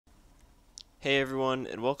Hey everyone,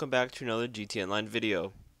 and welcome back to another GT Online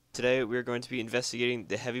video. Today we are going to be investigating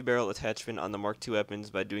the heavy barrel attachment on the Mark II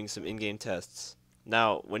weapons by doing some in-game tests.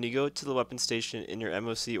 Now, when you go to the weapon station in your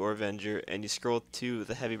MOC or Avenger and you scroll to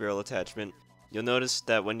the heavy barrel attachment, you'll notice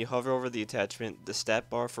that when you hover over the attachment, the stat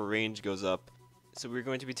bar for range goes up. So we're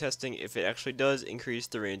going to be testing if it actually does increase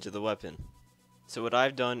the range of the weapon. So what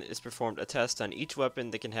I've done is performed a test on each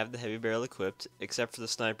weapon that can have the heavy barrel equipped, except for the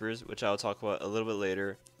snipers, which I'll talk about a little bit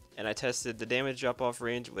later. And I tested the damage drop-off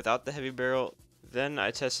range without the heavy barrel, then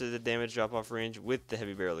I tested the damage drop-off range with the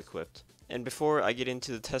heavy barrel equipped. And before I get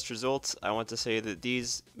into the test results, I want to say that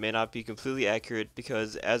these may not be completely accurate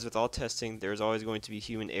because, as with all testing, there is always going to be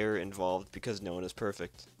human error involved because no one is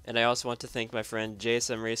perfect. And I also want to thank my friend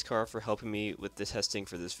JSMRaceCar for helping me with the testing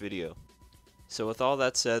for this video. So with all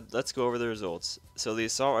that said, let's go over the results. So the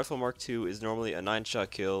Assault Rifle Mark II is normally a 9-shot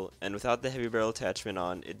kill, and without the heavy barrel attachment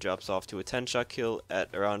on, it drops off to a 10-shot kill at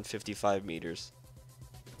around 55 meters.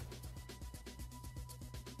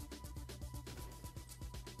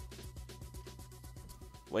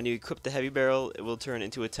 When you equip the heavy barrel, it will turn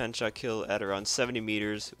into a 10-shot kill at around 70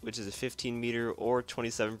 meters, which is a 15 meter or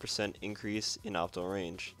 27% increase in optimal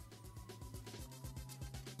range.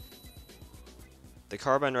 The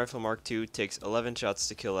Carbine Rifle Mark II takes 11 shots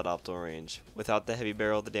to kill at optimal range. Without the heavy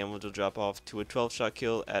barrel, the damage will drop off to a 12-shot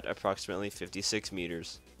kill at approximately 56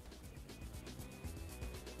 meters.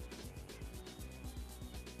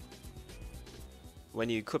 When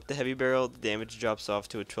you equip the heavy barrel, the damage drops off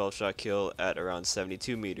to a 12-shot kill at around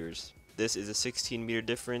 72 meters. This is a 16 meter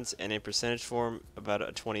difference, and in percentage form, about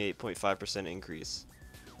a 28.5% increase.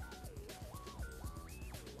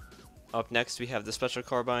 Up next we have the Special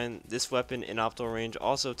Carbine. This weapon in optimal range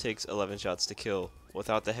also takes 11 shots to kill.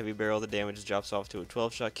 Without the heavy barrel, the damage drops off to a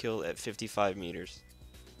 12-shot kill at 55 meters.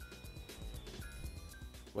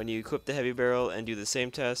 When you equip the heavy barrel and do the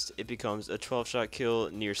same test, it becomes a 12-shot kill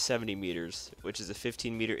near 70 meters, which is a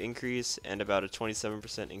 15 meter increase and about a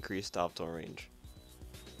 27% increase to optimal range.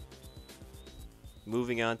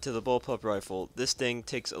 Moving on to the Bullpup Rifle, this thing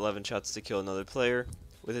takes 11 shots to kill another player,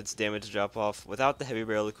 with its damage drop off without the heavy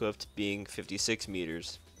barrel equipped being 56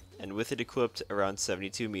 meters, and with it equipped around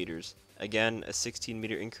 72 meters, again a 16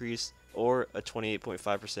 meter increase or a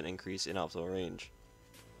 28.5% increase in optimal range.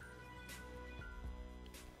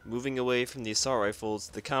 Moving away from the assault rifles,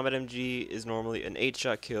 the Combat MG is normally an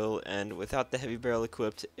 8-shot kill, and without the heavy barrel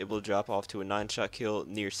equipped, it will drop off to a 9-shot kill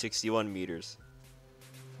near 61 meters.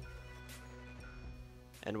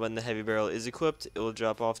 And when the heavy barrel is equipped, it will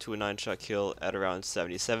drop off to a 9-shot kill at around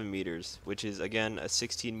 77 meters, which is again a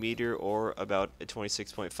 16 meter or about a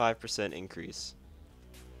 26.5% increase.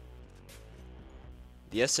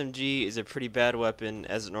 The SMG is a pretty bad weapon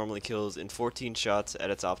as it normally kills in 14 shots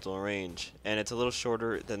at its optimal range, and it's a little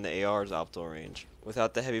shorter than the AR's optimal range.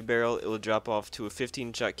 Without the heavy barrel, it will drop off to a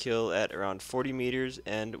 15-shot kill at around 40 meters,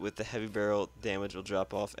 and with the heavy barrel, damage will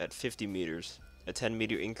drop off at 50 meters. A 10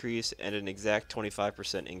 meter increase and an exact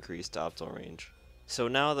 25% increase to optimal range. So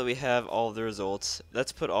now that we have all of the results,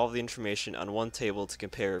 let's put all of the information on one table to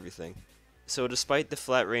compare everything. So despite the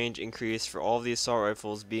flat range increase for all of the assault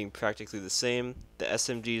rifles being practically the same, the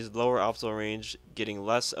SMG's lower optimal range getting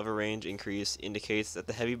less of a range increase indicates that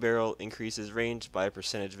the heavy barrel increases range by a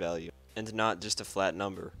percentage value, and not just a flat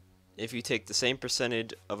number. If you take the same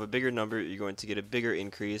percentage of a bigger number, you're going to get a bigger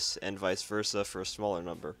increase, and vice versa for a smaller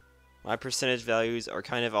number. My percentage values are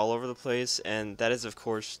kind of all over the place, and that is of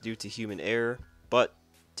course due to human error, but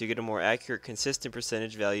to get a more accurate, consistent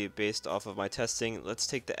percentage value based off of my testing, let's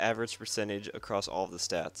take the average percentage across all of the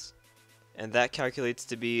stats. And that calculates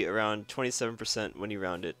to be around 27% when you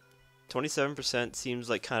round it. 27% seems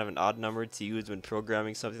like kind of an odd number to use when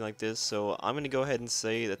programming something like this, so I'm going to go ahead and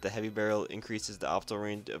say that the heavy barrel increases the optimal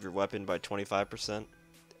range of your weapon by 25%,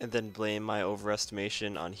 and then blame my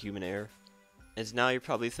overestimation on human error. And now you're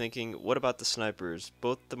probably thinking, what about the snipers?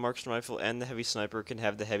 Both the marksman rifle and the heavy sniper can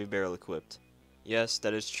have the heavy barrel equipped. Yes,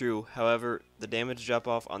 that is true. However, the damage drop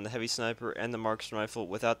off on the heavy sniper and the marksman rifle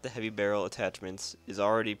without the heavy barrel attachments is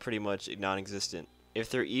already pretty much non-existent. If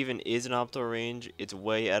there even is an optimal range, it's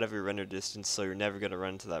way out of your render distance, so you're never going to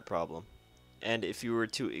run into that problem. And if you were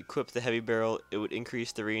to equip the heavy barrel, it would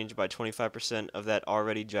increase the range by 25% of that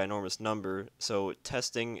already ginormous number, so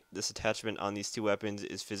testing this attachment on these two weapons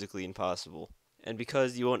is physically impossible. And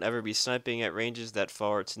because you won't ever be sniping at ranges that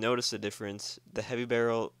far to notice the difference, the heavy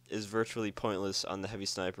barrel is virtually pointless on the heavy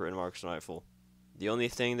sniper and marksman rifle. The only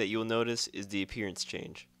thing that you'll notice is the appearance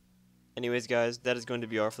change. Anyways guys, that is going to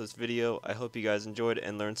be all for this video. I hope you guys enjoyed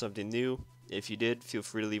and learned something new. If you did, feel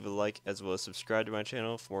free to leave a like as well as subscribe to my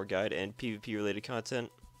channel for more guide and PvP related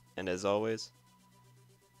content. And as always,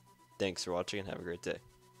 thanks for watching and have a great day.